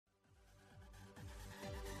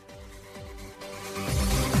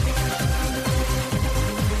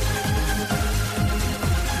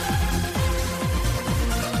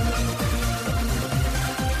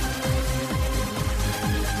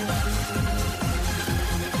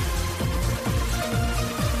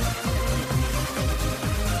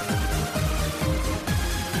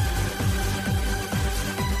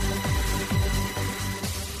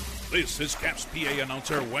This is Caps PA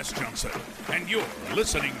announcer Wes Johnson, and you're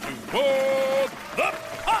listening to Board the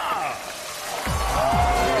Pod.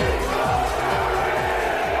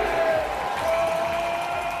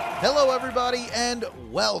 Hello, everybody, and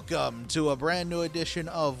welcome to a brand new edition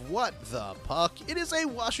of What the Puck. It is a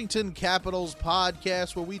Washington Capitals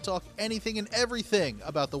podcast where we talk anything and everything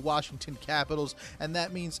about the Washington Capitals, and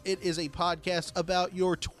that means it is a podcast about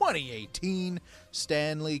your 2018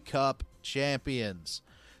 Stanley Cup champions.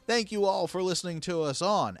 Thank you all for listening to us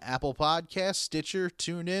on Apple Podcasts, Stitcher,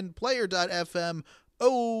 TuneIn, Player.fm,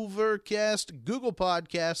 Overcast, Google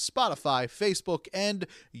Podcasts, Spotify, Facebook, and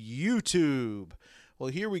YouTube. Well,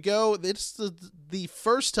 here we go. It's the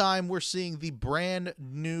first time we're seeing the brand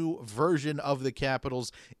new version of the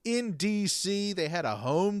Capitals in D.C. They had a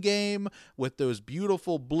home game with those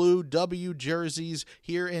beautiful blue W jerseys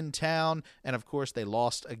here in town. And, of course, they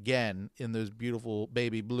lost again in those beautiful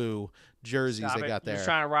baby blue jerseys they got there. You're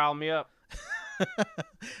trying to rile me up.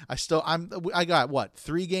 I got what,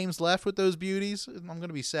 3 games left with those beauties? I'm going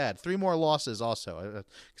to be sad. 3 more losses also,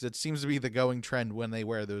 because it seems to be the going trend when they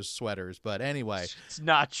wear those sweaters. But anyway, it's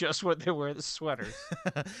not just when they wear the sweaters.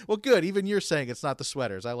 Well, good. Even you're saying it's not the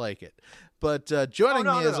sweaters. I like it. But joining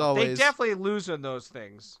me as always, they definitely lose on those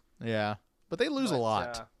things. Yeah, but they lose a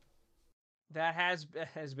lot. That has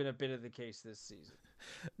been a bit of the case this season.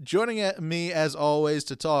 Joining me, as always,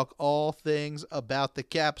 to talk all things about the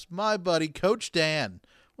Caps, my buddy, Coach Dan.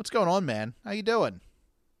 What's going on, man? How you doing?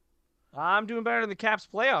 I'm doing better than the Caps'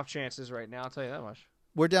 playoff chances right now, I'll tell you that much.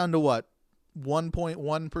 We're down to what,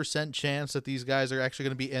 1.1% chance that these guys are actually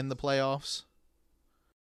going to be in the playoffs?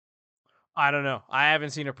 I don't know. I haven't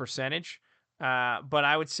seen a percentage, but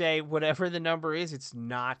I would say whatever the number is, it's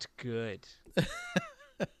not good.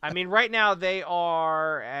 I mean, right now they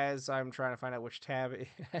are, as I'm trying to find out which tab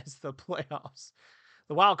has the playoffs,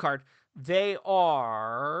 the wild card, they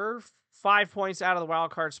are 5 points out of the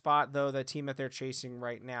wild card spot, though the team that they're chasing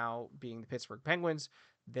right now being the Pittsburgh Penguins,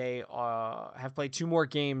 they have played 2 more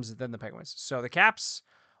games than the Penguins. So the Caps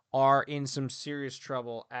are in some serious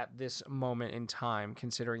trouble at this moment in time,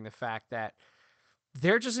 considering the fact that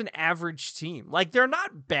they're just an average team. Like, they're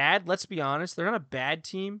not bad, let's be honest. They're not a bad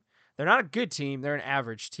team. They're not a good team. They're an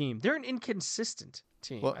average team. They're an inconsistent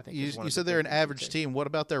team. Well, I think you said they're an average team. What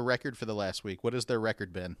about their record for the last week? What has their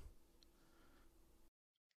record been?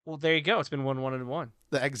 Well, there you go. It's been 1-1-1.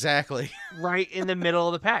 Exactly. Right in the middle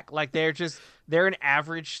of the pack. Like, they're an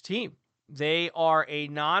average team. They are a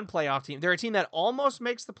non-playoff team. They're a team that almost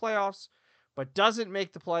makes the playoffs, but doesn't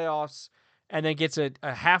make the playoffs, and then gets a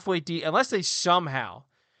halfway deep, unless they somehow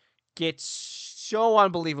get so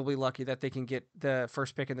unbelievably lucky that they can get the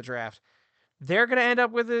first pick in the draft. They're going to end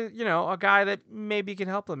up with a guy that maybe can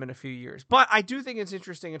help them in a few years. But I do think it's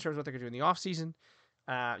interesting in terms of what they're going to do in the offseason.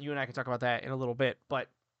 You and I can talk about that in a little bit. But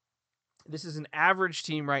this is an average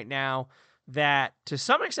team right now that, to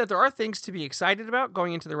some extent, there are things to be excited about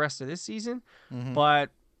going into the rest of this season. Mm-hmm.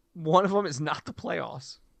 But one of them is not the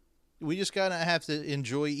playoffs. We just gotta have to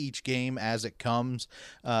enjoy each game as it comes.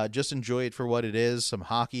 Just enjoy it for what it is. Some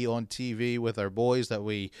hockey on TV with our boys that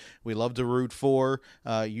we love to root for.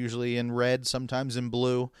 Usually in red, sometimes in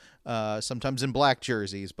blue, sometimes in black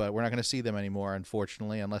jerseys. But we're not going to see them anymore,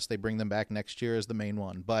 unfortunately, unless they bring them back next year as the main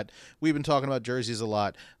one. But we've been talking about jerseys a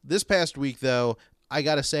lot. This past week, though, I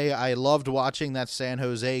got to say, I loved watching that San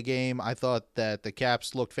Jose game. I thought that the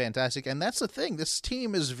Caps looked fantastic. And that's the thing. This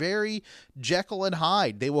team is very Jekyll and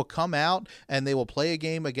Hyde. They will come out and they will play a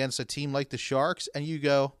game against a team like the Sharks, and you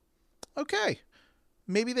go, okay,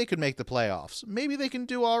 maybe they could make the playoffs. Maybe they can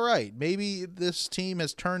do all right. Maybe this team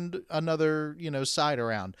has turned another, side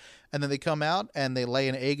around. And then they come out and they lay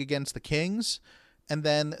an egg against the Kings. And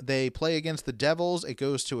then they play against the Devils. It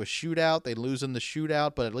goes to a shootout. They lose in the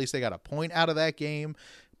shootout, but at least they got a point out of that game.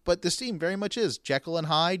 But this team very much is Jekyll and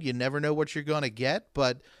Hyde. You never know what you're going to get,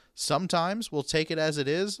 but sometimes we'll take it as it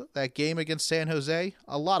is. That game against San Jose,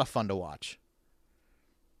 a lot of fun to watch.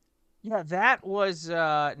 Yeah, that was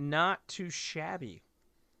not too shabby,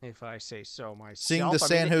 if I say so myself. Seeing the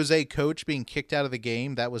San Jose coach being kicked out of the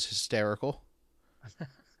game, that was hysterical.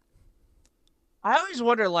 I always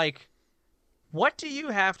wonder, what do you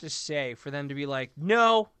have to say for them to be like,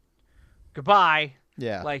 no, goodbye?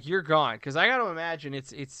 Yeah. Like, you're gone. Because I got to imagine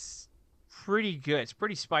it's pretty good. It's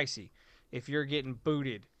pretty spicy if you're getting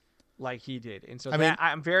booted like he did. And so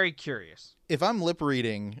I'm very curious. If I'm lip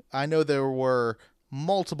reading, I know there were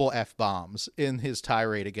multiple F-bombs in his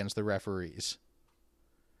tirade against the referees.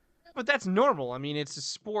 But that's normal. I mean, it's a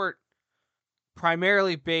sport not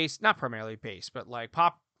primarily based, but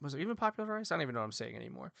was it even popularized? I don't even know what I'm saying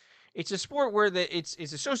anymore. It's a sport where it's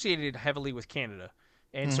associated heavily with Canada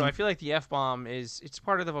And so I feel like the F-bomb it's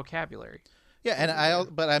part of the vocabulary. Yeah,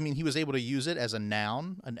 but I mean, he was able to use it as a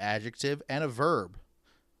noun, an adjective, and a verb.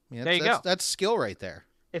 I mean, There you go. That's skill right there.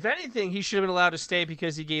 If anything, he should have been allowed to stay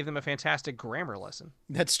because he gave them a fantastic grammar lesson.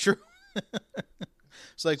 That's true.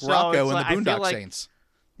 It's like Rocco and the Boondock Saints.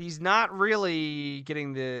 He's not really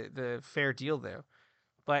getting the fair deal there.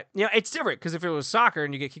 But, you know, it's different because if it was soccer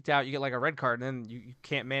and you get kicked out, you get like a red card, and then you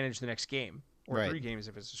can't manage the next game. Or Right. 3 games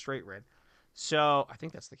if it's a straight red. So I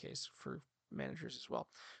think that's the case for managers as well.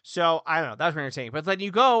 So I don't know. That was very entertaining. But then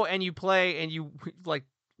you go and you play and you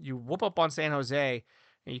whoop up on San Jose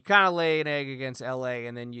and you kind of lay an egg against LA,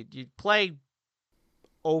 and then you play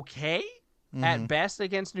okay at best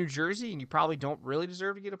against New Jersey, and you probably don't really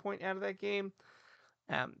deserve to get a point out of that game.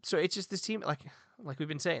 So it's just this team, like we've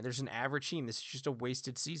been saying, there's an average team. This is just a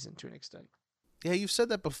wasted season to an extent. Yeah, you've said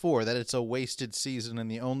that before, that it's a wasted season, and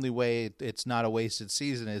the only way it's not a wasted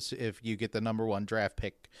season is if you get the number 1 draft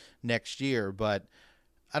pick next year. But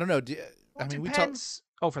I don't know. Depends.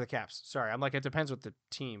 For the Caps. Sorry, I'm like, it depends with the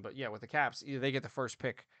team. But yeah, with the Caps, either they get the first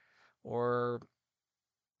pick or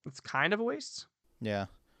it's kind of a waste. Yeah.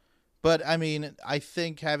 But, I mean, I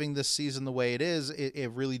think having this season the way it is,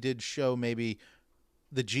 it really did show maybe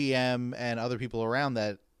the GM and other people around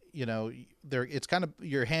that, you know, it's kind of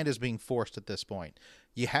your hand is being forced at this point.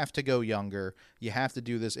 You have to go younger. You have to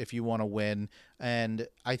do this if you want to win. And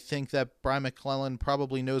I think that Brian McClellan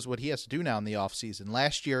probably knows what he has to do now in the offseason.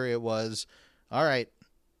 Last year it was, all right,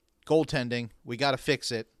 goaltending, we got to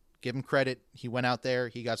fix it. Give him credit. He went out there.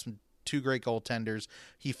 He got 2 great goaltenders.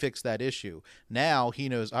 He fixed that issue. Now he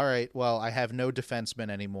knows, all right, well, I have no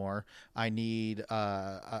defenseman anymore. I need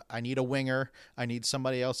a winger. I need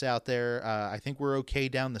somebody else out there. I think we're okay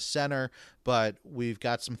down the center, but we've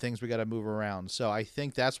got some things we got to move around. So I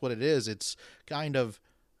think that's what it is. It's kind of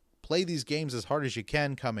play these games as hard as you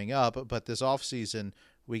can coming up, but this offseason,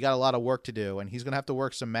 we got a lot of work to do, and he's going to have to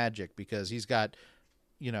work some magic because he's got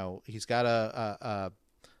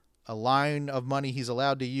a line of money he's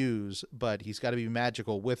allowed to use, but he's got to be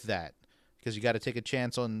magical with that because you got to take a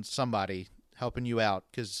chance on somebody helping you out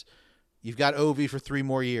because you've got Ovi for 3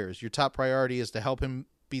 more years. Your top priority is to help him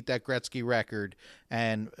beat that Gretzky record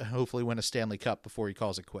and hopefully win a Stanley Cup before he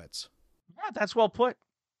calls it quits. Yeah, that's well put.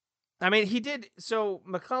 I mean, he did. So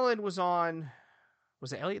McClellan was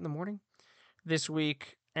it Elliot in the Morning this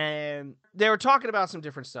week? And they were talking about some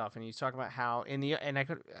different stuff. And he's talking about how I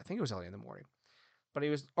think it was Elliot in the Morning. But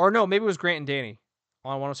maybe it was Grant and Danny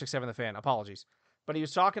on 106.7 The Fan. Apologies. But he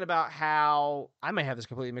was talking about how, I may have this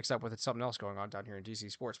completely mixed up with something else going on down here in DC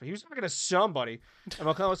Sports, but he was talking to somebody, and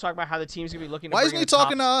McClellan was talking about how the team's going to be looking to Why isn't he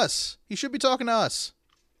talking to us? He should be talking to us.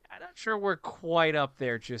 I'm not sure we're quite up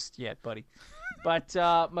there just yet, buddy. But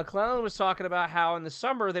McClellan was talking about how in the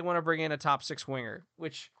summer they want to bring in a top 6 winger,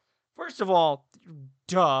 which, first of all,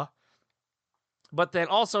 duh. But then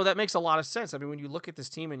also that makes a lot of sense. I mean, when you look at this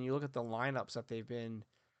team and you look at the lineups that they've been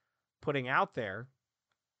putting out there,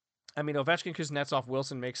 I mean, Ovechkin, Kuznetsov,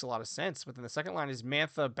 Wilson makes a lot of sense. But then the second line is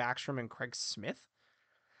Mantha, Backstrom, and Craig Smith.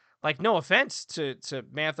 Like, no offense to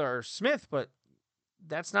Mantha or Smith, but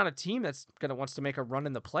that's not a team that's wants to make a run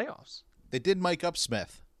in the playoffs. They did mic up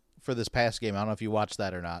Smith for this past game. I don't know if you watched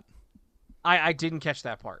that or not. I didn't catch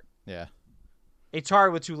that part. Yeah. It's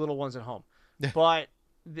hard with 2 little ones at home. But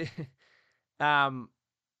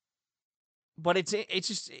but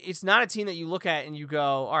it's not a team that you look at and you go,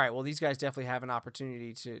 all right, well, these guys definitely have an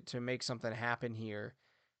opportunity to make something happen here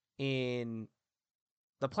in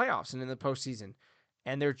the playoffs and in the postseason.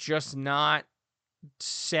 And they're just not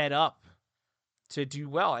set up to do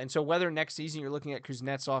well. And so whether next season you're looking at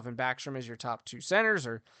Kuznetsov and Backstrom as your top 2 centers,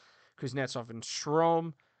 or Kuznetsov and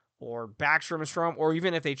Strome, or Backstrom and Strome, or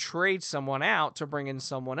even if they trade someone out to bring in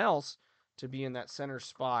someone else to be in that center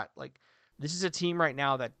spot, like, this is a team right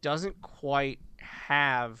now that doesn't quite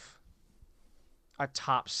have a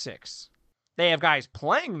top 6. They have guys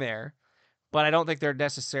playing there, but I don't think they're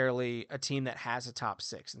necessarily a team that has a top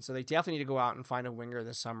 6. And so they definitely need to go out and find a winger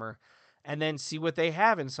this summer and then see what they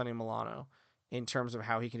have in Sonny Milano in terms of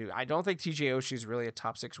how he can do. I don't think TJ Oshie is really a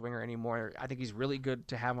top 6 winger anymore. I think he's really good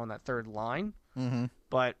to have on that third line. Mm-hmm.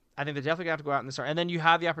 But I think they definitely have to go out in the summer. And then you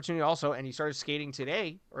have the opportunity also, and he started skating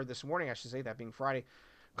today, or this morning, I should say, that being Friday.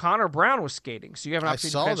 Connor Brown was skating, so you have an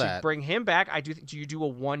opportunity to bring him back. Do you do a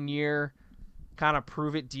 1-year kind of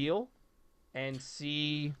prove it deal and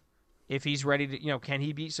see if he's ready to, can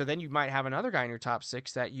he be? So then you might have another guy in your top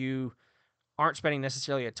 6 that you aren't spending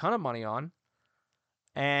necessarily a ton of money on,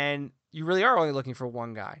 and you really are only looking for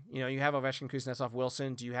one guy. You have Ovechkin, Kuznetsov,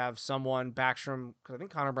 Wilson. Do you have someone Backstrom? Because I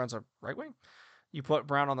think Connor Brown's a right wing. You put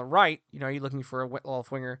Brown on the right, you're looking for a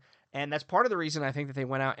left winger. And that's part of the reason I think that they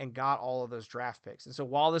went out and got all of those draft picks. And so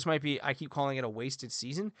while this might be, I keep calling it a wasted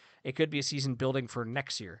season, it could be a season building for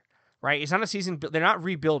next year, right? It's not a season, they're not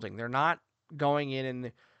rebuilding. They're not going in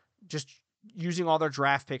and just using all their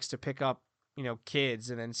draft picks to pick up,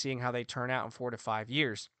 kids and then seeing how they turn out in 4 to 5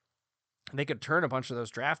 years. They could turn a bunch of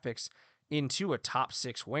those draft picks into a top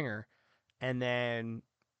 6 winger, and then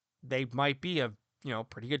they might be a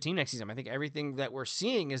pretty good team next season. I think everything that we're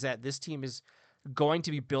seeing is that this team is going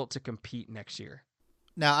to be built to compete next year.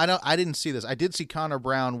 Now, I didn't see this. I did see Connor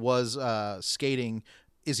Brown was skating.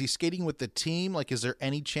 Is he skating with the team? Like, is there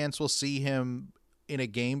any chance we'll see him in a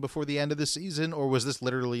game before the end of the season, or was this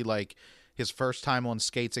literally like his first time on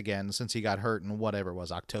skates again since he got hurt in whatever it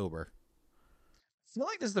was, October? I feel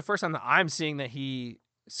like this is the first time that I'm seeing that he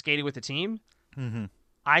skated with the team. Mm-hmm.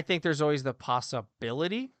 I think there's always the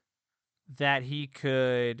possibility that he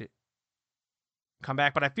could come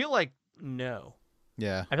back, but I feel like no.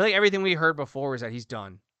 Yeah. I feel like everything we heard before was that he's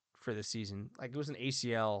done for this season. Like, it was an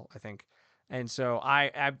ACL, I think. And so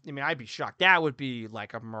I mean, I'd be shocked. That would be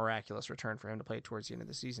like a miraculous return for him to play towards the end of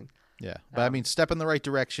the season. Yeah. But I mean, step in the right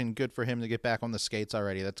direction. Good for him to get back on the skates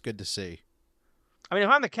already. That's good to see. I mean, if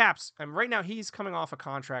I'm the Caps, right now he's coming off a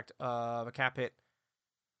contract of a cap hit.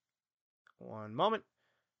 One moment.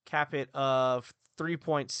 Cap hit of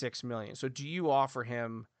 $3.6 million. So do you offer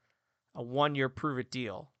him a 1-year prove it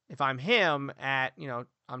deal? If I'm him at,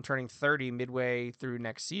 I'm turning 30 midway through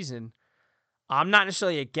next season, I'm not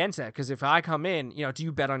necessarily against that, because if I come in, do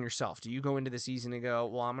you bet on yourself? Do you go into the season and go,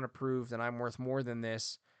 well, I'm going to prove that I'm worth more than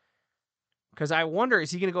this? Because I wonder,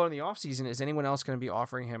 is he going to go in the offseason? Is anyone else going to be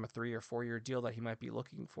offering him a 3 or 4 year deal that he might be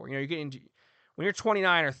looking for? You're getting, when you're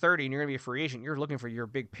 29 or 30 and you're going to be a free agent, you're looking for your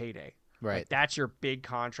big payday. Right. Like, that's your big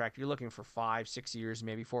contract. You're looking for 5, 6 years,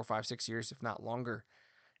 maybe 4, 5, 6 years, if not longer.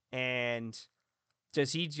 And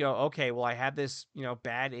does he go, okay, well, I had this,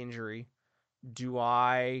 bad injury. Do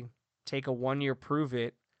I take a 1-year prove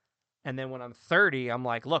it? And then when I'm 30, I'm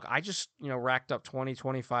like, look, I just, racked up 20,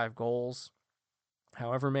 25 goals,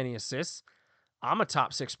 however many assists. I'm a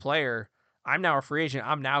top 6 player. I'm now a free agent.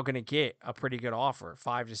 I'm now going to get a pretty good offer,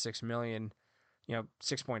 5 to 6 million,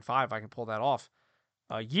 6.5. I can pull that off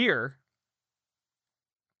a year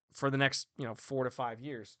for the next, 4 to 5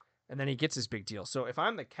 years. And then he gets his big deal. So if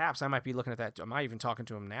I'm the Caps, I might be looking at that. I might even talking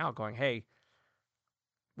to him now going, hey,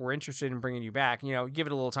 we're interested in bringing you back. Give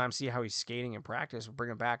it a little time, see how he's skating in practice. We'll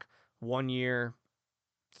bring him back 1 year,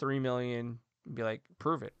 $3 million, and be like,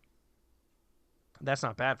 prove it. That's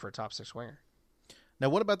not bad for a top 6 winger. Now,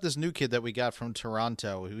 what about this new kid that we got from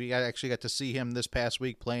Toronto? We actually got to see him this past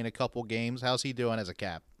week playing a couple games. How's he doing as a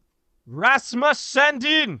Cap? Rasmus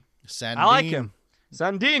Sandin. I like him.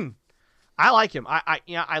 Sandin. I like him.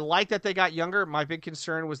 I like that they got younger. My big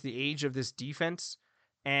concern was the age of this defense,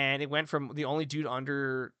 and it went from the only dude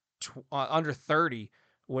under 30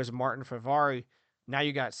 was Martin Favari. Now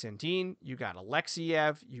you got Sandin, you got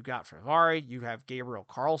Alexiev, you got Favari, you have Gabriel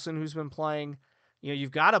Carlson who's been playing.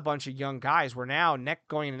 You've got a bunch of young guys. We're now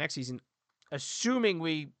going into next season, assuming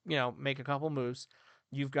we make a couple moves.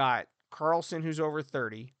 You've got Carlson who's over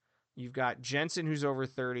 30. You've got Jensen, who's over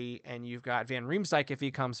 30, and you've got Van Riemsdyk if he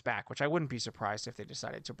comes back, which I wouldn't be surprised if they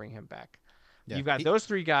decided to bring him back. Yeah, you've got those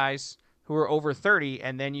 3 guys who are over 30,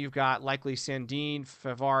 and then you've got likely Sandin,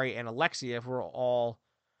 Favari, and Alexiev, who are all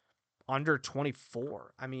under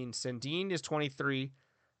 24. I mean, Sandin is 23.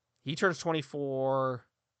 He turns 24.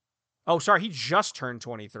 Oh, sorry, he just turned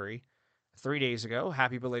 23 3 days ago.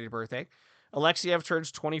 Happy belated birthday. Alexiev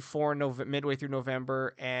turns 24 midway through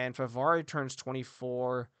November, and Favari turns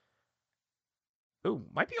 24. Ooh,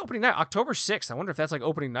 might be opening night, October 6th. I wonder if that's like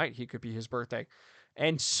opening night. He could be his birthday.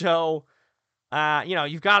 And so,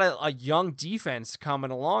 you've got a young defense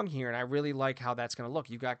coming along here, and I really like how that's going to look.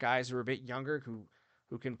 You've got guys who are a bit younger who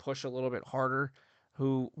can push a little bit harder,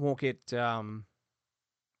 who won't get you're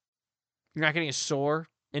not getting as sore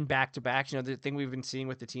in back-to-backs. The thing we've been seeing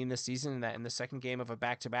with the team this season, that in the second game of a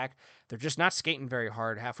back-to-back, they're just not skating very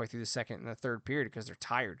hard halfway through the second and the third period because they're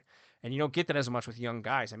tired. And you don't get that as much with young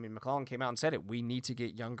guys. I mean, McClellan came out and said it. We need to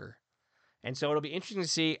get younger. And so it'll be interesting to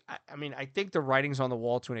see. I mean, I think the writing's on the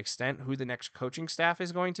wall to an extent who the next coaching staff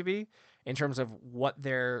is going to be in terms of what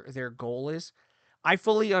their goal is. I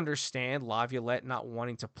fully understand Laviolette not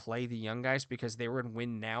wanting to play the young guys because they were in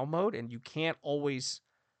win now mode, and you can't always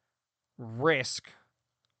risk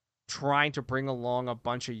trying to bring along a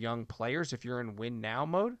bunch of young players if you're in win now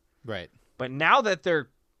mode. Right. But now that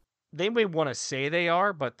they may want to say they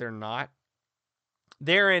are, but they're not.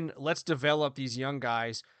 They're in, let's develop these young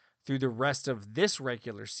guys through the rest of this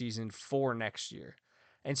regular season for next year.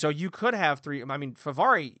 And so you could have three. I mean,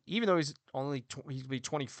 Favari, even though he's he'll be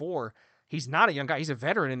 24, he's not a young guy. He's a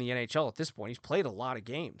veteran in the NHL at this point. He's played a lot of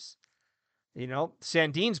games.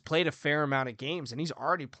 Sandin's played a fair amount of games, and he's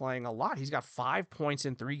already playing a lot. He's got 5 points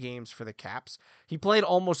in 3 games for the Caps. He played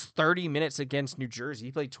almost 30 minutes against New Jersey.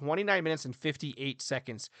 He played 29 minutes and 58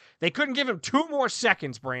 seconds. They couldn't give him 2 more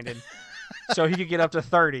seconds, Brandon, so he could get up to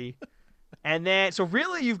 30. And then, so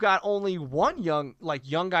really, you've got only one young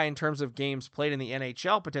guy in terms of games played in the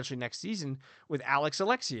NHL potentially next season with Alex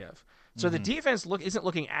Alexiev. So the defense isn't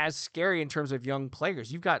looking as scary in terms of young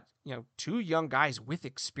players. You've got 2 young guys with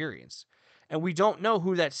experience. And we don't know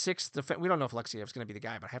who that sixth we don't know if Alexiev's going to be the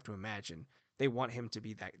guy, but I have to imagine they want him to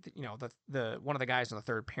be that, the one of the guys on the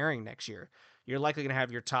third pairing next year. You're likely going to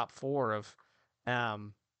have your top 4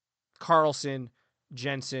 of Carlson,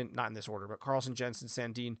 Jensen, not in this order, but Carlson, Jensen,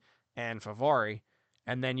 Sandin, and Favari.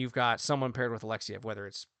 And then you've got someone paired with Alexiev, whether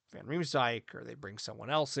it's Van Riemsdyk or they bring someone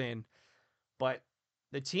else in. But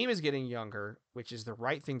the team is getting younger, which is the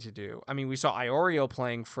right thing to do. I mean, we saw Iorio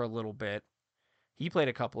playing for a little bit. He played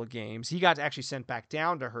a couple of games. He got actually sent back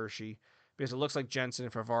down to Hershey because it looks like Jensen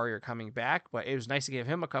and Favari are coming back, but it was nice to give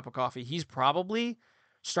him a cup of coffee. He's probably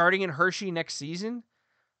starting in Hershey next season,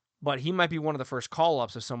 but he might be one of the first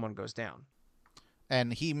call-ups if someone goes down.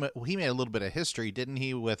 And he made a little bit of history, didn't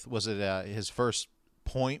he? His first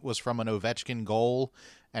point was from an Ovechkin goal,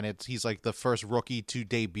 and he's like the first rookie to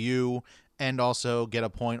debut and also get a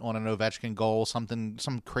point on an Ovechkin goal, some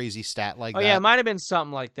crazy stat like that. Oh yeah, it might have been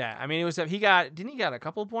something like that. I mean, it was that he got a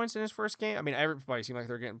couple of points in his first game? I mean, everybody seemed like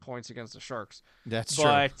they're getting points against the Sharks. That's true.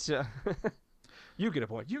 But you get a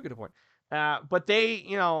point. But they,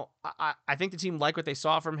 I think the team liked what they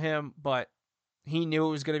saw from him, but he knew it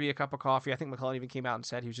was going to be a cup of coffee. I think McClellan even came out and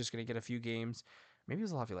said he was just going to get a few games. Maybe it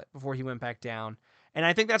was Laviolette before he went back down. And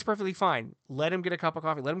I think that's perfectly fine. Let him get a cup of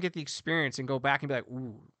coffee. Let him get the experience and go back and be like,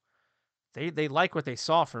 ooh, they like what they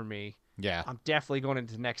saw from me. Yeah. I'm definitely going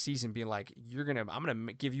into next season being like, I'm going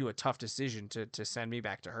to give you a tough decision to send me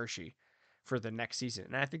back to Hershey for the next season.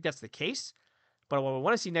 And I think that's the case. But what we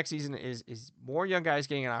want to see next season is more young guys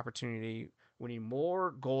getting an opportunity. We need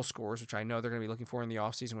more goal scorers, which I know they're going to be looking for in the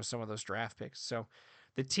offseason with some of those draft picks. So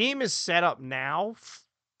the team is set up now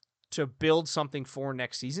to build something for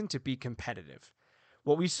next season to be competitive.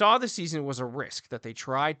 What we saw this season was a risk that they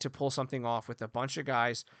tried to pull something off with a bunch of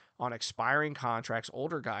guys on expiring contracts,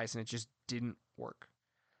 older guys, and it just didn't work.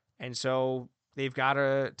 And so they've got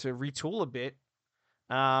to retool a bit.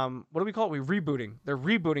 What do we call it? We're rebooting. They're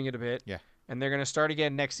rebooting it a bit. Yeah. And they're going to start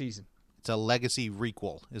again next season. It's a legacy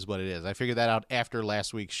requel is what it is. I figured that out after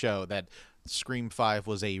last week's show, that Scream 5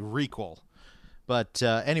 was a requel. But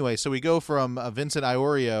anyway, so we go from Vincent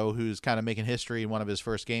Iorio, who's kind of making history in one of his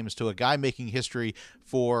first games, to a guy making history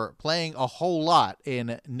for playing a whole lot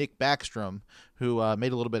in Nick Backstrom, who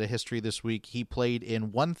made a little bit of history this week. He played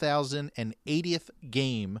in 1,080th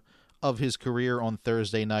game of his career on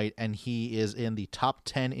Thursday night, and he is in the top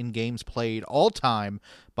 10 in games played all time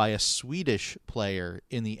by a Swedish player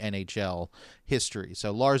in the NHL history.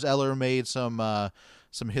 So Lars Eller made some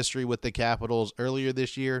history with the Capitals earlier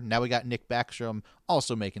this year. Now we got Nick Backstrom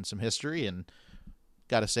also making some history, and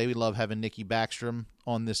got to say, we love having Nicky Backstrom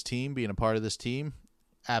on this team, being a part of this team.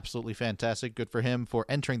 Absolutely fantastic. Good for him for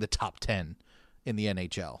entering the top 10 in the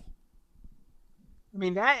NHL. I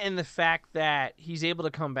mean, that and the fact that he's able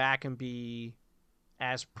to come back and be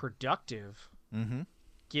as productive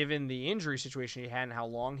given the injury situation he had and how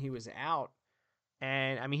long he was out.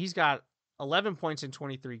 And, I mean, he's got 11 points in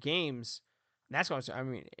 23 games. That's what I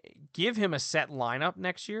mean, give him a set lineup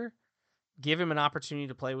next year. Give him an opportunity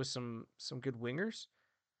to play with some good wingers.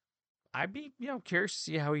 I'd be, curious to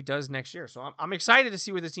see how he does next year. So I'm excited to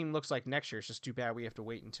see what the team looks like next year. It's just too bad we have to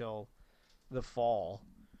wait until the fall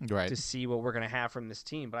to see what we're going to have from this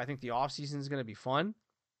team. But I think the offseason is going to be fun.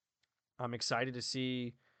 I'm excited to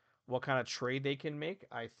see what kind of trade they can make.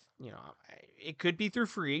 It could be through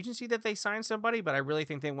free agency that they sign somebody, but I really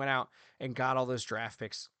think they went out and got all those draft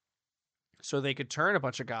picks so they could turn a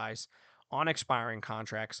bunch of guys on expiring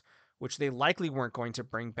contracts, which they likely weren't going to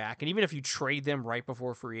bring back. And even if you trade them right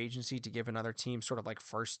before free agency to give another team sort of like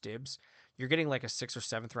first dibs, you're getting like a 6th or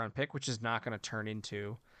 7th round pick, which is not going to turn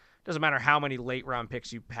into, doesn't matter how many late round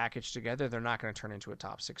picks you package together, they're not going to turn into a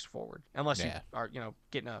top 6 forward unless you are,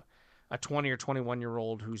 getting a 20 or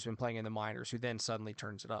 21-year-old who's been playing in the minors who then suddenly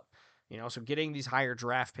turns it up. So getting these higher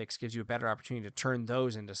draft picks gives you a better opportunity to turn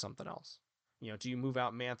those into something else. Do you move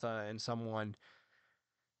out Mantha and someone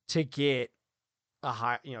to get a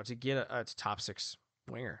high, to get a top 6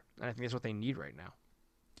 winger? And I think that's what they need right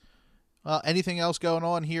now. Anything else going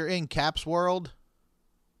on here in Caps world?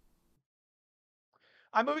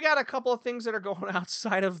 I mean, we got a couple of things that are going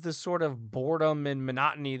outside of the sort of boredom and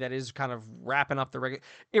monotony that is kind of wrapping up the regular.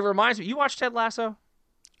 It reminds me, you watched Ted Lasso?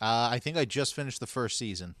 I think I just finished the first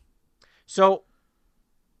season. So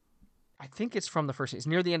I think it's from the first season. It's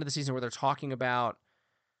near the end of the season where they're talking about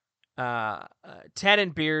Ted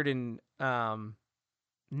and Beard and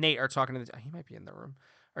Nate are talking to he might be in the room,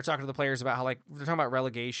 are talking to the players about how, like, they're talking about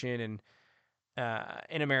relegation and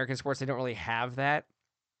in American sports they don't really have that.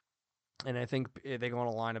 And I think they go on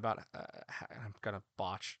a line about, I'm going to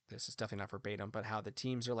botch this, it's definitely not verbatim, but how the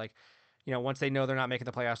teams are like, once they know they're not making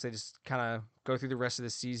the playoffs, they just kind of go through the rest of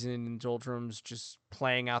the season in doldrums, just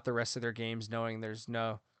playing out the rest of their games, knowing there's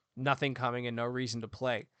nothing coming and no reason to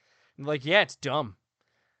play. And like, yeah, it's dumb.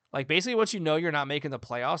 Like, basically, once you know you're not making the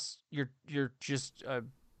playoffs, you're just a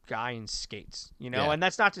guy in skates, Yeah. And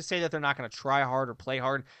that's not to say that they're not going to try hard or play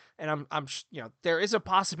hard. And I'm there is a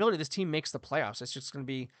possibility this team makes the playoffs. It's just going to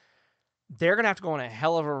be, they're going to have to go on a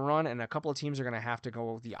hell of a run, and a couple of teams are going to have to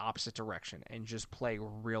go the opposite direction and just play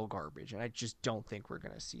real garbage. And I just don't think we're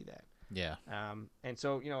going to see that. Yeah. And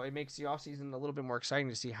so, it makes the offseason a little bit more exciting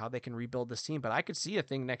to see how they can rebuild this team. But I could see a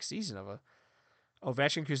thing next season of a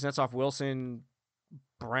Ovechkin, Kuznetsov, Wilson,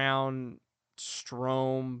 Brown,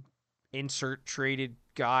 Strome, insert traded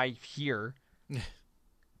guy here.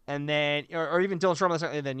 And then, or even Dylan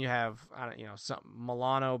Strome, and then you have, some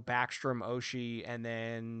Milano, Backstrom, Oshie, and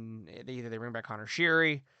then either they bring back Connor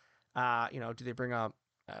Sheary, do they bring up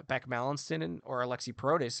Beck Mallinston or Alexi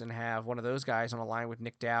Protas and have one of those guys on a line with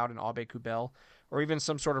Nick Dowd and Abe Kubel, or even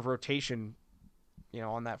some sort of rotation,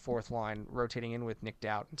 on that fourth line, rotating in with Nick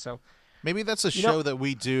Dowd. And so maybe that's a show that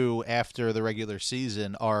we do after the regular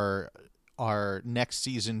season, our next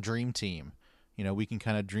season dream team. We can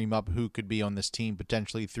kind of dream up who could be on this team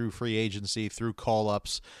potentially through free agency, through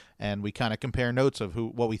call-ups, and we kind of compare notes of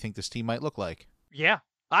what we think this team might look like. Yeah.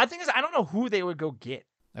 I don't know who they would go get.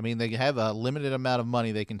 I mean, they have a limited amount of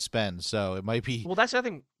money they can spend, so it might be... Well, that's the other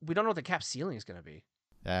thing. We don't know what the cap ceiling is going to be.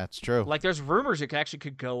 That's true. Like, there's rumors it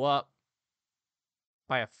could go up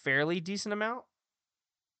by a fairly decent amount.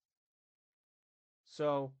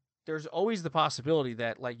 So there's always the possibility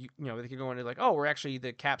that, like, they could go into like, oh, we're actually,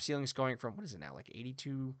 the cap ceiling is going from, what is it now, like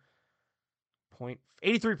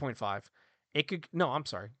 83.5. It could, no, I'm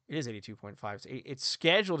sorry, it is 82.5. It's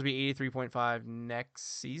scheduled to be 83.5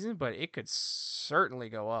 next season, but it could certainly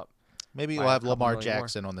go up. Maybe we'll have Lamar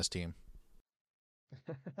Jackson on this team.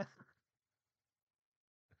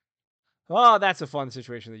 Oh, that's a fun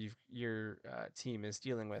situation that your team is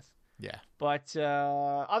dealing with. Yeah. But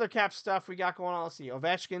other cap stuff we got going on. Let's see.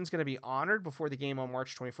 Ovechkin's going to be honored before the game on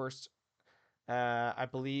March 21st. I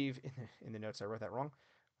believe in the notes I wrote that wrong.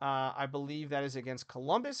 I believe that is against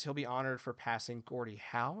Columbus. He'll be honored for passing Gordie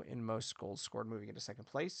Howe in most goals scored, moving into second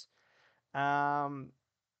place.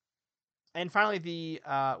 And finally, the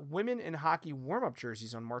women in hockey warm-up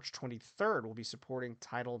jerseys on March 23rd will be supporting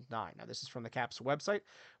Title IX. Now, this is from the Caps website.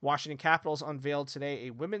 Washington Capitals unveiled today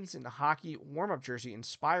a women's in hockey warm-up jersey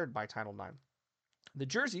inspired by Title IX. The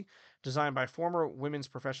jersey, designed by former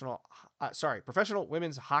Professional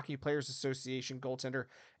Women's Hockey Players Association goaltender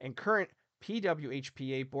and current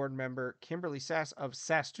PWHPA board member Kimberly Sass of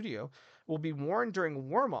Sass Studio, will be worn during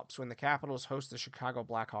warm-ups when the Capitals host the Chicago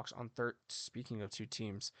Blackhawks on Speaking of two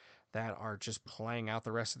teams that are just playing out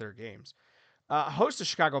the rest of their games. Host the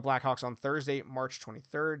Chicago Blackhawks on Thursday, March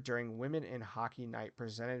 23rd during Women in Hockey Night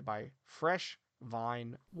presented by Fresh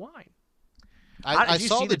Vine Wine. I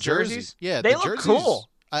saw the jerseys. Yeah, they the look jerseys, cool.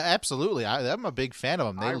 Absolutely. I'm a big fan of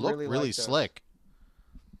them. They look really slick.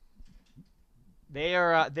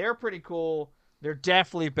 They're pretty cool. They're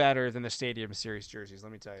definitely better than the Stadium Series jerseys,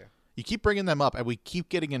 let me tell you. You keep bringing them up, and we keep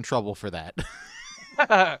getting in trouble for that.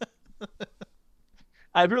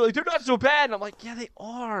 I'd be like, they're not so bad. And I'm like, yeah, they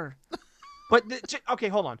are. But, okay,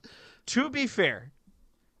 hold on. To be fair,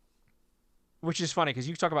 which is funny because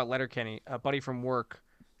you talk about Letterkenny, a buddy from work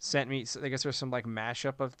sent me, I guess there's some like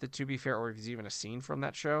mashup of the To Be Fair, or if there's even a scene from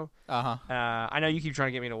that show. Uh-huh. I know you keep trying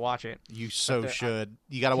to get me to watch it. You should.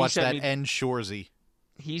 You got to watch that and Shoresy.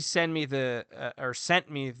 He sent me the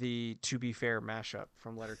To Be Fair mashup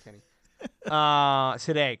from Letterkenny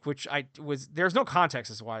today, which there's no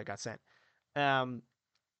context as to why it got sent.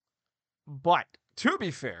 But to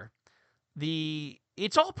be fair,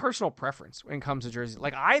 it's all personal preference when it comes to jerseys.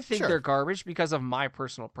 Like, I think they're garbage because of my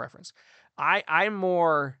personal preference. I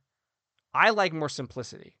like more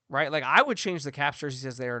simplicity, right? Like, I would change the Caps jerseys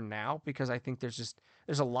as they are now because I think there's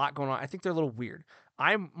a lot going on. I think they're a little weird.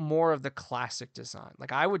 I'm more of the classic design.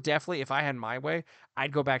 Like, I would definitely, if I had my way,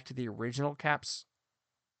 I'd go back to the original Caps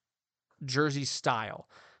jersey style.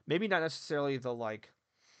 Maybe not necessarily the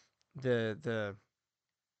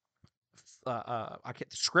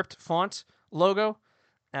script font logo.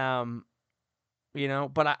 But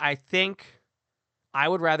I think I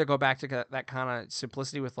would rather go back to that kind of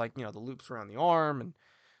simplicity with the loops around the arm and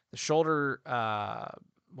the shoulder.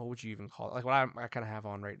 What would you even call it? Like what I kind of have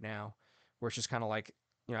on right now, where it's just kind of like,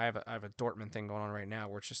 I have a Dortmund thing going on right now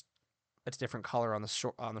where it's different color on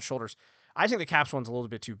the shoulders. I think the Caps one's a little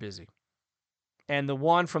bit too busy. And the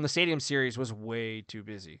one from the Stadium Series was way too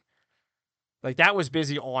busy. Like that was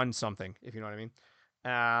busy on something, if you know what I mean.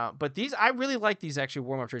 But I really like these actually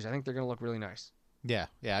warm-up jerseys. I think they're going to look really nice. Yeah,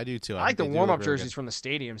 I do too. I like the warm-up jerseys from the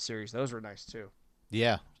Stadium Series. Those were nice too.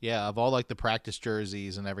 Yeah. Of all like the practice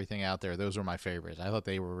jerseys and everything out there, those were my favorites. I thought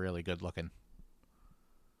they were really good looking.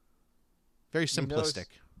 Very simplistic.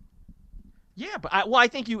 Yeah, but I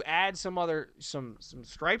think you add some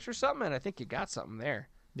stripes or something, and I think you got something there.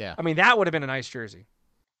 Yeah. I mean, that would have been a nice jersey.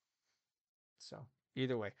 So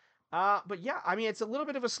either way. But yeah, I mean, it's a little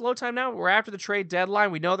bit of a slow time now. We're after the trade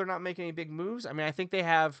deadline. We know they're not making any big moves. I mean, I think they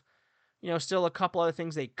have, still a couple other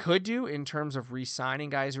things they could do in terms of re-signing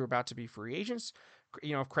guys who are about to be free agents.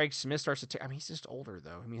 If Craig Smith starts to he's just older,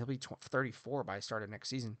 though. I mean, he'll be 34 by the start of next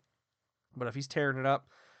season. But if he's tearing it up,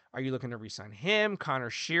 are you looking to re-sign him? Connor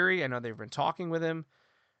Sheary, I know they've been talking with him.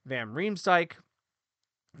 Van Riemsdyk.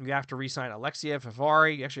 You have to re-sign Alexiev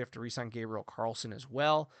Havari. You actually have to re-sign Gabriel Carlson as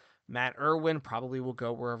well. Matt Irwin probably will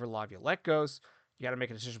go wherever Laviolette goes. You got to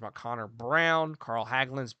make a decision about Connor Brown. Carl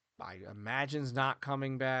Hagelin's, I imagine, is not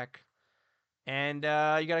coming back. And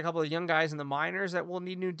you got a couple of young guys in the minors that will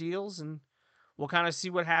need new deals, and we'll kind of see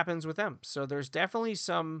what happens with them. So there's definitely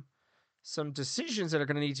some decisions that are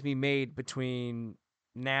going to need to be made between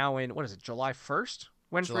now and, what is it, July 1st?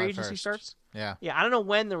 When free agency starts? Yeah. Yeah, I don't know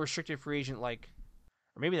when the restricted free agent, or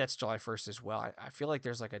maybe that's July 1st as well. I feel like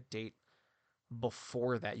there's a date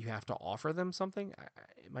before that you have to offer them something.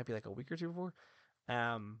 It might be a week or two before.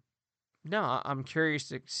 No, I'm curious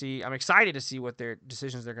to see. I'm excited to see what their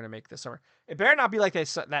decisions they're going to make this summer. It better not be like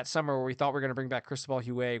that summer where we thought we were going to bring back Cristobal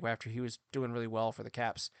Huet after he was doing really well for the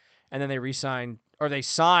Caps, and then they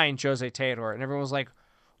signed Jose Theodore, and everyone was like,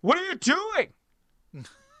 "What are you doing?"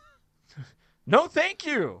 No, thank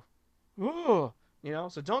you. Ooh,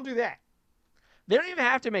 so don't do that. They don't even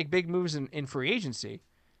have to make big moves in free agency,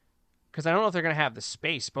 because I don't know if they're going to have the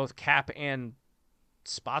space, both cap and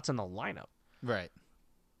spots in the lineup. Right.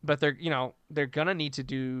 But they're going to need to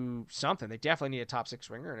do something. They definitely need a top six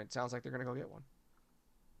winger, and it sounds like they're going to go get one.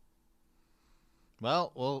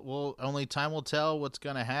 Well, we'll only time will tell what's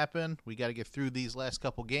going to happen. We got to get through these last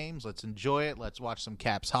couple games. Let's enjoy it. Let's watch some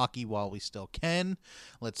Caps hockey while we still can.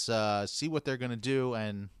 Let's see what they're going to do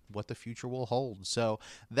and what the future will hold. So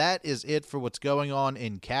that is it for what's going on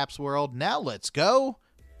in Caps world. Now let's go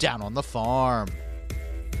down on the farm.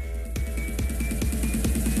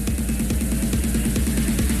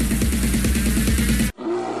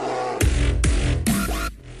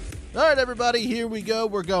 All right, everybody, here we go.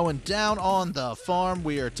 We're going down on the farm.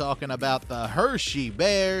 We are talking about the Hershey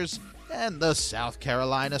Bears and the South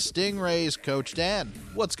Carolina Stingrays. Coach Dan,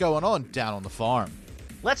 what's going on down on the farm?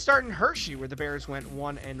 Let's start in Hershey, where the Bears went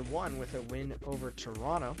 1-1 with a win over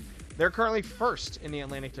Toronto. They're currently first in the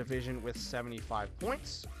Atlantic Division with 75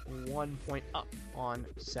 points, 1 point up on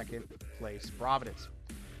second place Providence.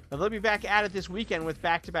 Now, they'll be back at it this weekend with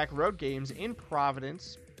back-to-back road games in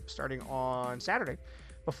Providence starting on Saturday,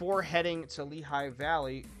 before heading to Lehigh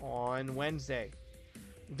Valley on Wednesday.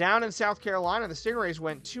 Down in South Carolina, the Stingrays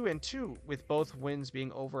went 2-2 with both wins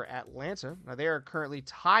being over Atlanta. Now they are currently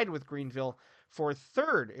tied with Greenville for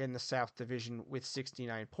third in the South Division with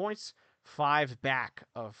 69 points, 5 back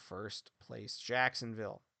of first place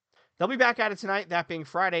Jacksonville. They'll be back at it tonight, that being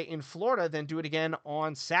Friday, in Florida, then do it again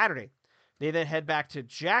on Saturday. They then head back to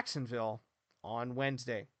Jacksonville on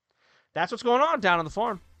Wednesday. That's what's going on down on the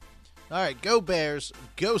farm. All right, go Bears,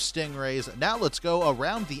 go Stingrays. Now let's go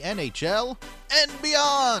around the NHL and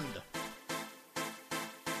beyond.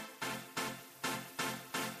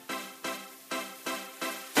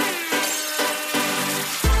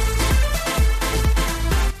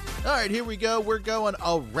 All right, here we go. We're going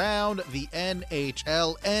around the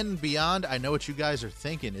NHL and beyond. I know what you guys are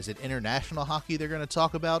thinking. Is it international hockey they're going to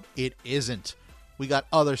talk about? It isn't. We got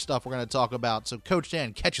other stuff we're going to talk about. So, Coach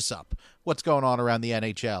Dan, catch us up. What's going on around the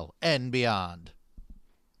NHL and beyond?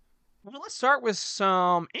 Well, let's start with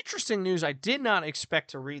some interesting news I did not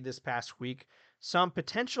expect to read this past week. Some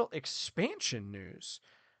potential expansion news.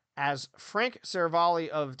 As Frank Seravalli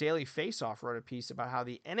of Daily Faceoff wrote a piece about how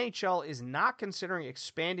the NHL is not considering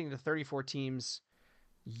expanding to 34 teams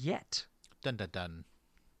yet. Dun, dun, dun.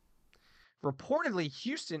 Reportedly,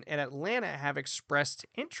 Houston and Atlanta have expressed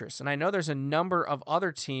interest. And I know there's a number of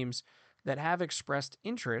other teams that have expressed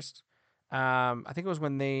interest. I think it was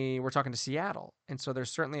when they were talking to Seattle. And so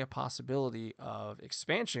there's certainly a possibility of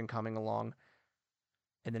expansion coming along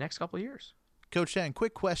in the next couple of years. Coach Dan,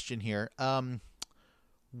 quick question here.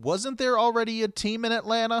 Wasn't there already a team in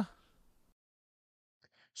Atlanta?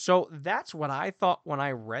 So that's what I thought when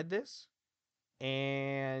I read this,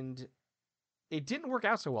 and it didn't work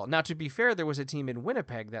out so well. Now, to be fair, there was a team in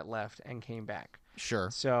Winnipeg that left and came back. Sure.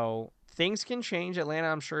 So things can change. Atlanta,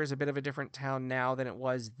 I'm sure, is a bit of a different town now than it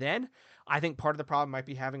was then. I think part of the problem might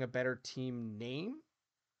be having a better team name.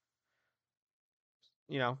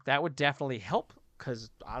 You know, that would definitely help, because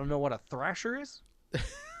I don't know what a thrasher is.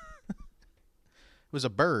 It was a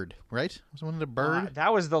bird, right? Was one of the bird?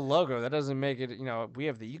 That was the logo. That doesn't make it. We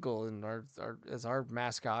have the eagle in as our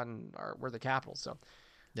mascot, and we're the Capitals. So,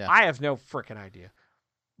 yeah. I have no freaking idea.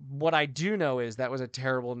 What I do know is that was a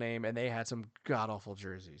terrible name, and they had some god awful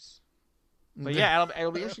jerseys. But yeah,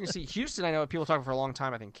 it'll be interesting to see. Houston, I know people talking for a long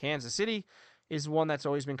time. I think Kansas City is one that's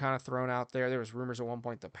always been kind of thrown out there. There was rumors at one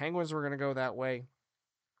point the Penguins were going to go that way.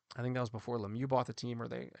 I think that was before Lemieux bought the team, or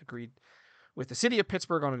they agreed with the city of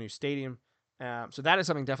Pittsburgh on a new stadium. So that is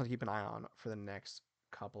something definitely to keep an eye on for the next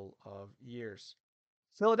couple of years.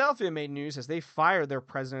 Philadelphia made news as they fired their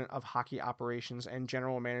president of hockey operations and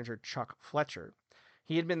general manager Chuck Fletcher.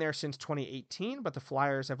 He had been there since 2018, but the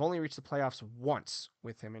Flyers have only reached the playoffs once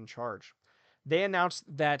with him in charge. They announced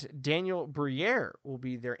that Daniel Briere will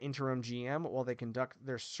be their interim GM while they conduct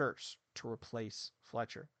their search to replace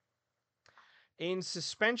Fletcher. In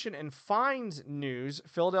suspension and fines news,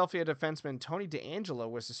 Philadelphia defenseman Tony DeAngelo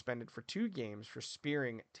was suspended for 2 games for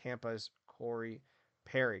spearing Tampa's Corey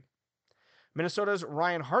Perry. Minnesota's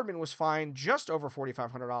Ryan Hartman was fined just over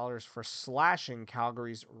 $4,500 for slashing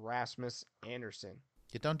Calgary's Rasmus Anderson.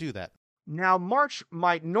 You don't do that. Now, March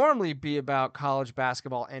might normally be about college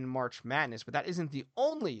basketball and March Madness, but that isn't the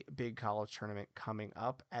only big college tournament coming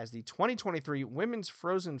up, as the 2023 Women's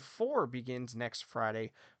Frozen Four begins next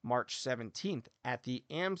Friday, March 17th at the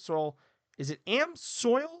AmSoil. Is it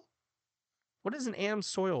AmSoil? What is an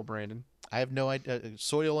AmSoil, Brandon? I have no idea.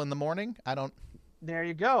 Soil in the morning? I don't. There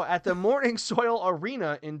you go. At the Morning Soil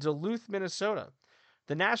Arena in Duluth, Minnesota.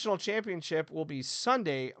 The national championship will be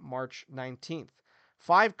Sunday, March 19th.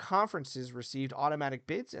 5 conferences received automatic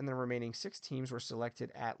bids, and the remaining 6 teams were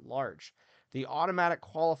selected at large. The automatic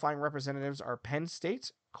qualifying representatives are Penn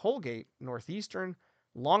State, Colgate, Northeastern,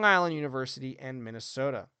 Long Island University, and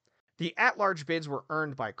Minnesota. The at-large bids were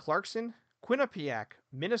earned by Clarkson, Quinnipiac,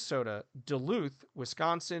 Minnesota, Duluth,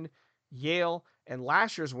 Wisconsin, Yale, and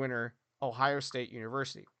last year's winner, Ohio State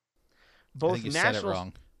University. I think you said it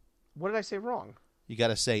wrong. What did I say wrong? You got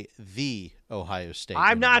to say the Ohio State.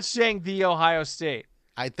 I'm not saying the Ohio State.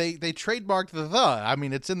 I think they trademarked the. I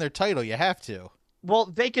mean, it's in their title. You have to. Well,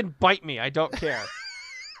 they can bite me. I don't care.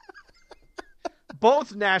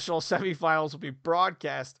 Both national semifinals will be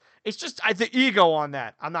broadcast. It's just the ego on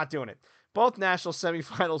that. I'm not doing it. Both national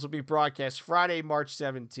semifinals will be broadcast Friday, March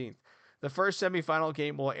 17th. The first semifinal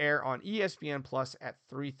game will air on ESPN Plus at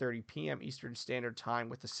 3:30 p.m. Eastern Standard Time,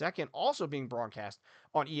 with the second also being broadcast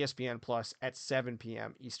on ESPN Plus at 7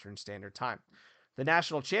 p.m. Eastern Standard Time. The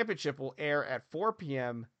national championship will air at 4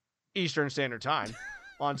 p.m. Eastern Standard Time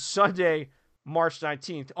on Sunday, March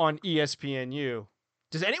 19th on ESPNU.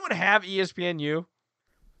 Does anyone have ESPNU?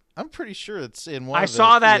 I'm pretty sure it's in one. I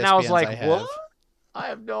saw that and I was like, what? I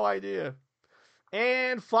have no idea.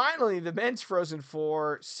 And finally, the men's Frozen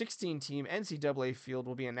Four 16-team NCAA field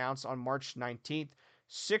will be announced on March 19th,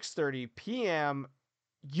 6:30 p.m.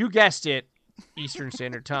 You guessed it, Eastern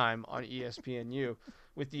Standard Time on ESPNU,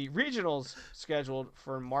 with the regionals scheduled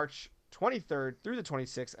for March 23rd through the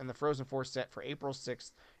 26th, and the Frozen Four set for April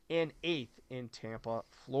 6th and 8th in Tampa,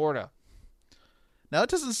 Florida. Now, it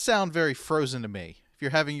doesn't sound very Frozen to me if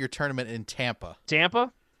you're having your tournament in Tampa.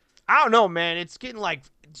 Tampa? I don't know, man. It's getting like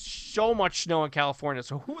so much snow in California,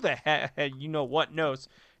 so who the heck, what knows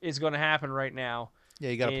is going to happen right now.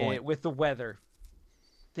 Yeah, you got a point. With the weather.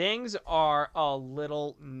 Things are a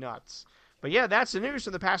little nuts. But yeah, that's the news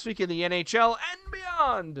from the past week in the NHL and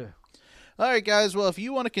beyond. All right, guys. Well, if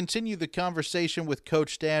you want to continue the conversation with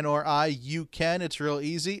Coach Dan or I, you can. It's real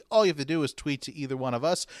easy. All you have to do is tweet to either one of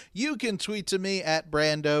us. You can tweet to me at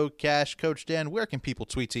Brando Cash. Coach Dan, where can people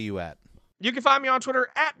tweet to you at? You can find me on Twitter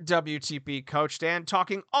at WTP Coach Dan,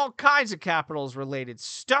 talking all kinds of Capitals-related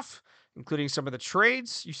stuff, including some of the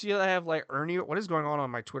trades. You see I have like Ernie. What is going on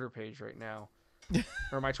my Twitter page right now?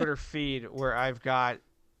 Or my Twitter feed where I've got...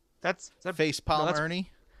 That's Facepalm Ernie?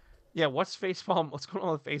 Yeah, what's going on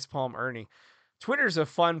with Facepalm Ernie? Twitter's a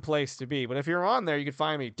fun place to be, but if you're on there, you can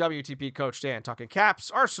find me, WTP Coach Dan, talking Caps,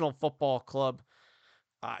 Arsenal Football Club,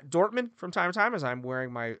 Dortmund from time to time, as I'm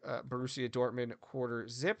wearing my Borussia Dortmund quarter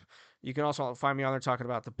zip. You can also find me on there talking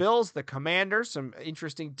about the Bills, the Commanders, some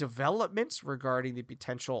interesting developments regarding the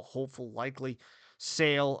potential, hopeful, likely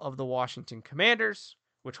sale of the Washington Commanders,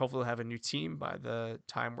 which hopefully will have a new team by the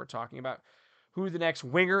time we're talking about who the next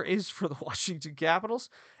winger is for the Washington Capitals.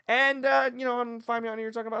 And, and find me on here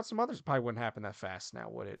talking about some others. Probably wouldn't happen that fast now,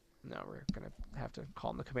 would it? No, we're going to have to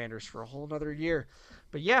call them the Commanders for a whole another year.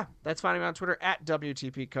 But yeah, that's finding me on Twitter at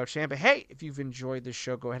WTP Coach Dan. But hey, if you've enjoyed this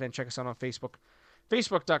show, go ahead and check us out on Facebook.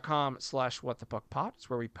 Facebook.com/WhatThePuckPod. It's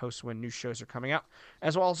where we post when new shows are coming out,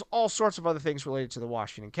 as well as all sorts of other things related to the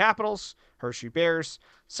Washington Capitals, Hershey Bears,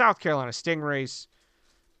 South Carolina Stingrays,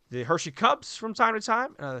 the Hershey Cubs from time to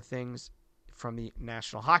time, and other things from the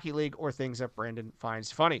National Hockey League or things that Brandon finds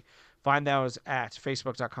funny. Find those at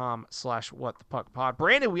Facebook.com/WhatThePuckPod.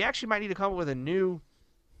 Brandon, we actually might need to come up with a new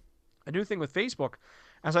thing with Facebook,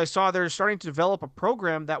 as I saw they're starting to develop a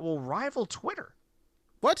program that will rival Twitter.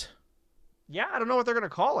 What? Yeah, I don't know what they're going to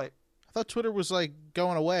call it. I thought Twitter was like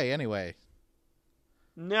going away anyway.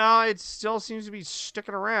 No, it still seems to be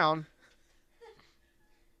sticking around.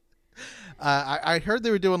 I heard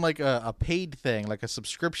they were doing like a paid thing, like a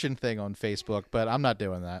subscription thing on Facebook, but I'm not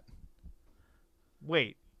doing that.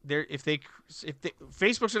 Wait, if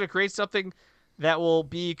Facebook's going to create something that will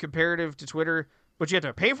be comparative to Twitter, but you have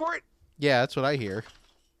to pay for it? Yeah, that's what I hear.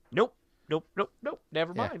 Nope.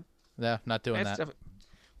 Never mind. No, not doing that.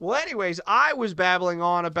 Well, anyways, I was babbling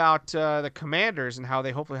on about the Commanders and how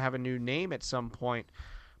they hopefully have a new name at some point.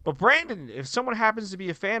 But Brandon, if someone happens to be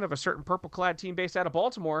a fan of a certain purple-clad team based out of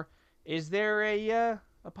Baltimore, is there a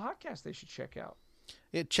podcast they should check out?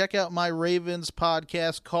 Yeah, check out my Ravens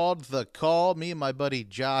podcast called The Call. Me and my buddy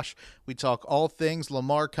Josh, we talk all things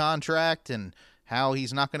Lamar contract and how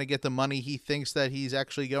he's not going to get the money he thinks that he's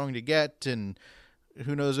actually going to get, and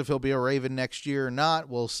who knows if he'll be a Raven next year or not.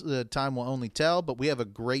 Time will only tell, but we have a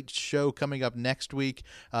great show coming up next week.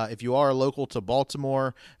 If you are local to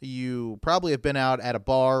Baltimore, you probably have been out at a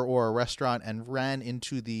bar or a restaurant and ran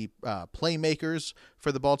into the Playmakers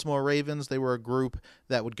for the Baltimore Ravens. They were a group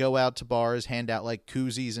that would go out to bars, hand out like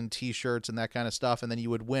koozies and T-shirts and that kind of stuff, and then you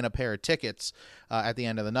would win a pair of tickets at the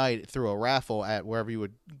end of the night through a raffle at wherever you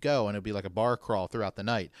would go, and it would be like a bar crawl throughout the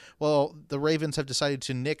night. Well, the Ravens have decided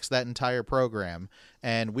to nix that entire program,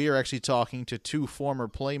 and we are actually talking to two former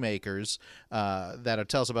Playmakers that'll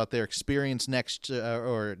tell us about their experience next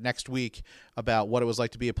week about what it was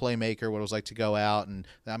like to be a Playmaker, what it was like to go out, and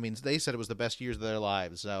I mean, they said it was the best years of their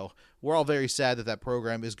lives. So we're all very sad that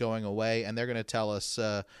program is going away, and they're going to tell us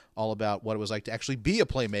all about what it was like to actually be a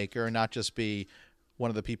Playmaker and not just be one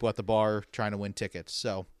of the people at the bar trying to win tickets.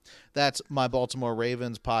 So that's my Baltimore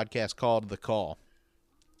Ravens podcast called The Call.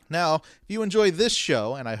 Now, if you enjoy this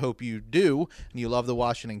show, and I hope you do, and you love the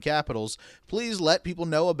Washington Capitals, please let people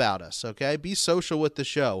know about us, okay? Be social with the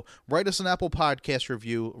show. Write us an Apple Podcast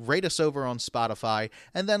review, rate us over on Spotify,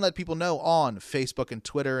 and then let people know on Facebook and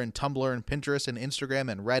Twitter and Tumblr and Pinterest and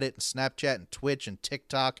Instagram and Reddit and Snapchat and Twitch and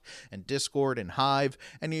TikTok and Discord and Hive.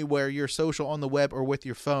 Anywhere you're social on the web or with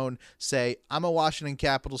your phone, say, I'm a Washington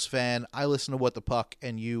Capitals fan, I listen to What the Puck,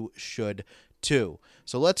 and you should too.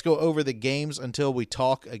 So let's go over the games until we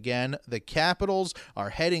talk again. The Capitals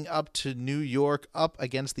are heading up to New York up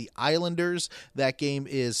against the Islanders. That game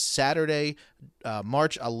is Saturday,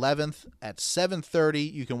 March 11th at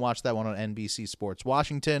 7:30. You can watch that one on NBC Sports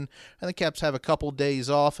Washington. And the Caps have a couple days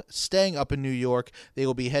off, staying up in New York. They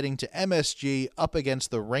will be heading to MSG up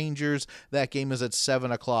against the Rangers. That game is at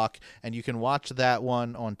 7 o'clock, and you can watch that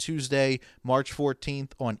one on Tuesday, March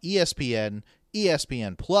 14th on ESPN,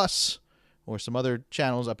 ESPN Plus, or some other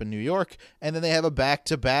channels up in New York. And then they have a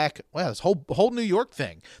back-to-back, this whole New York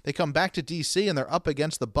thing. They come back to D.C. and they're up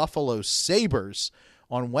against the Buffalo Sabres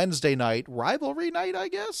on Wednesday night. Rivalry night, I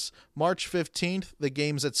guess? March 15th. The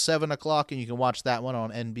game's at 7 o'clock, and you can watch that one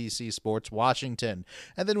on NBC Sports Washington.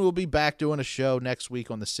 And then we'll be back doing a show next week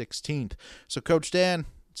on the 16th. So, Coach Dan,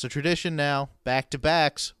 it's a tradition now.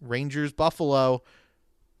 Back-to-backs. Rangers, Buffalo.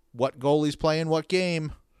 What goalie's playing what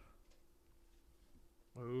game?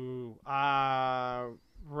 Ooh,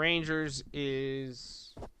 Rangers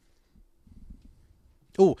is.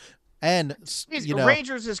 Ooh, and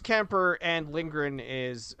Rangers is Kemper and Lindgren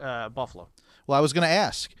is Buffalo. Well, I was going to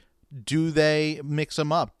ask, do they mix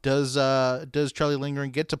them up? Does Charlie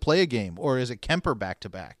Lindgren get to play a game, or is it Kemper back to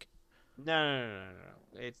back? No.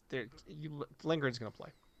 Lindgren's going to play.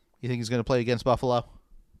 You think he's going to play against Buffalo?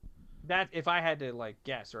 That if I had to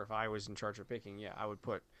guess, or if I was in charge of picking, yeah, I would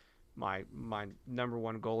put my number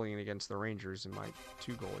one goalie against the Rangers and my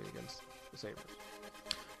two goalie against the Sabres.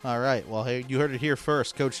 All right. Well, hey, you heard it here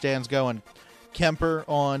first. Coach Dan's going Kemper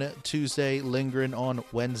on Tuesday, Lindgren on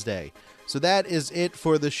Wednesday. So that is it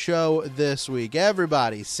for the show this week.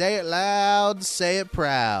 Everybody, say it loud, say it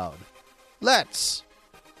proud. Let's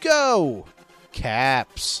go,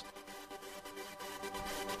 Caps!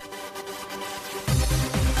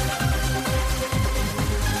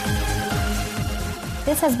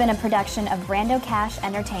 This has been a production of Brando Cash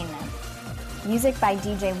Entertainment. Music by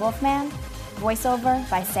DJ Wolfman, voiceover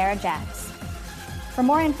by Sarah Jacks. For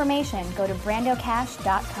more information, go to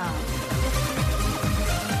brandocash.com.